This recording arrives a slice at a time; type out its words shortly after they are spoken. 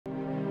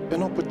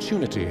An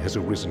opportunity has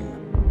arisen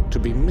to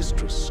be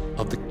mistress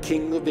of the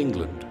King of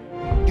England.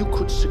 You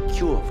could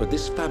secure for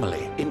this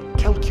family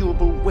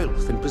incalculable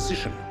wealth and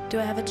position. Do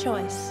I have a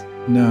choice?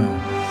 No.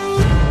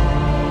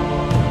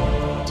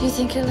 Do you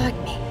think he'll like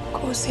me? Of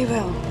course he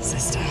will,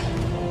 sister.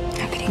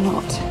 How could he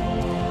not?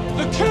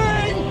 The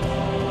King!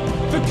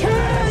 The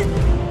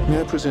King!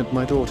 May I present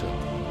my daughter,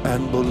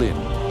 Anne Boleyn?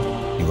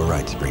 You were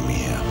right to bring me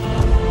here.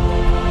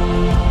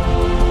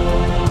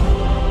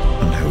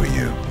 And who are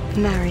you?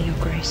 Marry, Your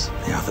Grace.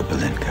 The other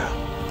Boleyn girl.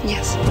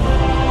 Yes.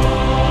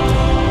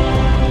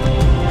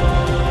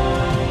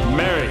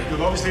 Mary,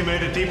 you've obviously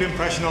made a deep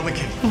impression on the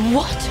king.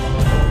 What?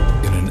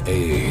 In an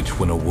age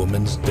when a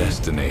woman's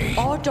destiny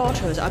Our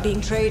daughters are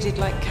being traded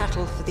like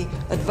cattle for the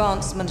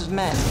advancement of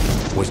men.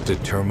 was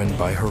determined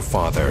by her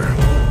father.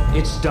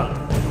 It's done.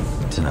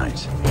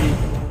 Tonight.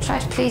 Try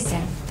to please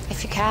him,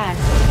 if you can.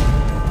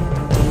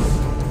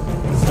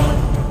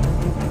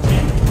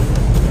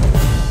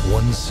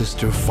 One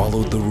sister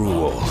followed the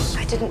rules.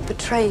 I didn't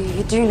betray you.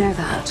 You do know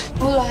that.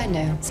 All I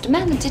know is the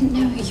man that didn't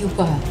know who you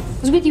were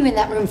was with you in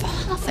that room for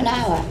half an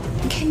hour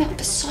and came out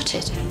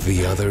besotted.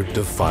 The other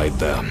defied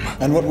them.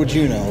 And what would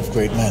you know of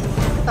great men?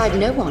 I'd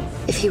know one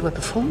if he were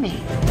before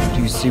me.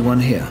 Do you see one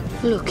here?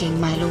 Looking,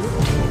 my lord.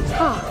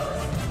 Ah,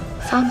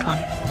 found one.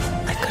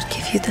 I could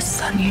give you the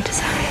son you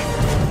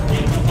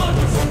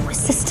desire. We're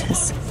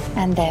sisters.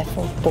 And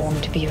therefore born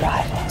to be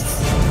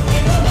rivals.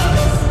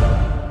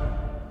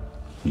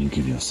 Will you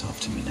give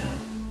yourself to me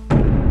now?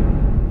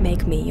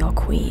 Make me your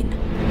queen.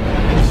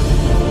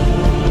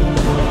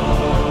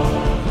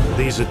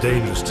 These are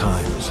dangerous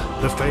times.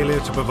 The failure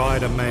to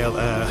provide a male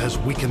heir has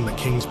weakened the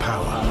king's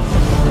power.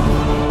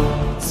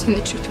 Soon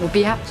the truth will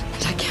be out,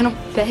 and I cannot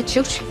bear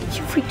children.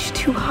 You've reached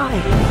too high.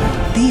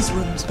 These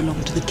rooms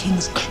belong to the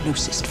king's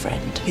closest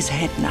friend. His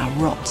head now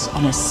rots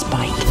on a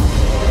spike.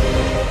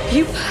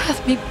 You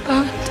have me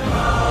burned.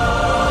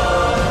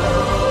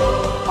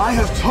 I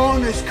have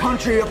torn this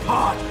country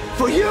apart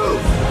for you!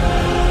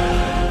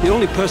 The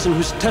only person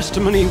whose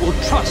testimony we'll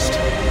trust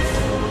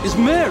is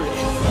Mary.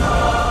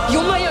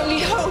 You're my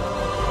only hope.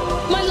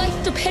 My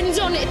life depends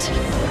on it.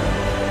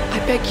 I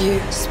beg you,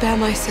 spare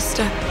my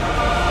sister.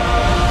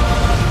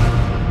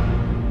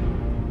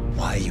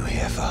 Why are you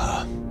here for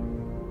her?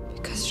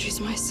 Because she's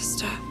my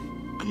sister,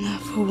 and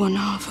therefore one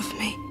half of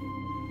me.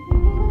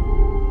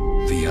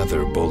 The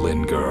other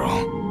Boleyn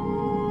girl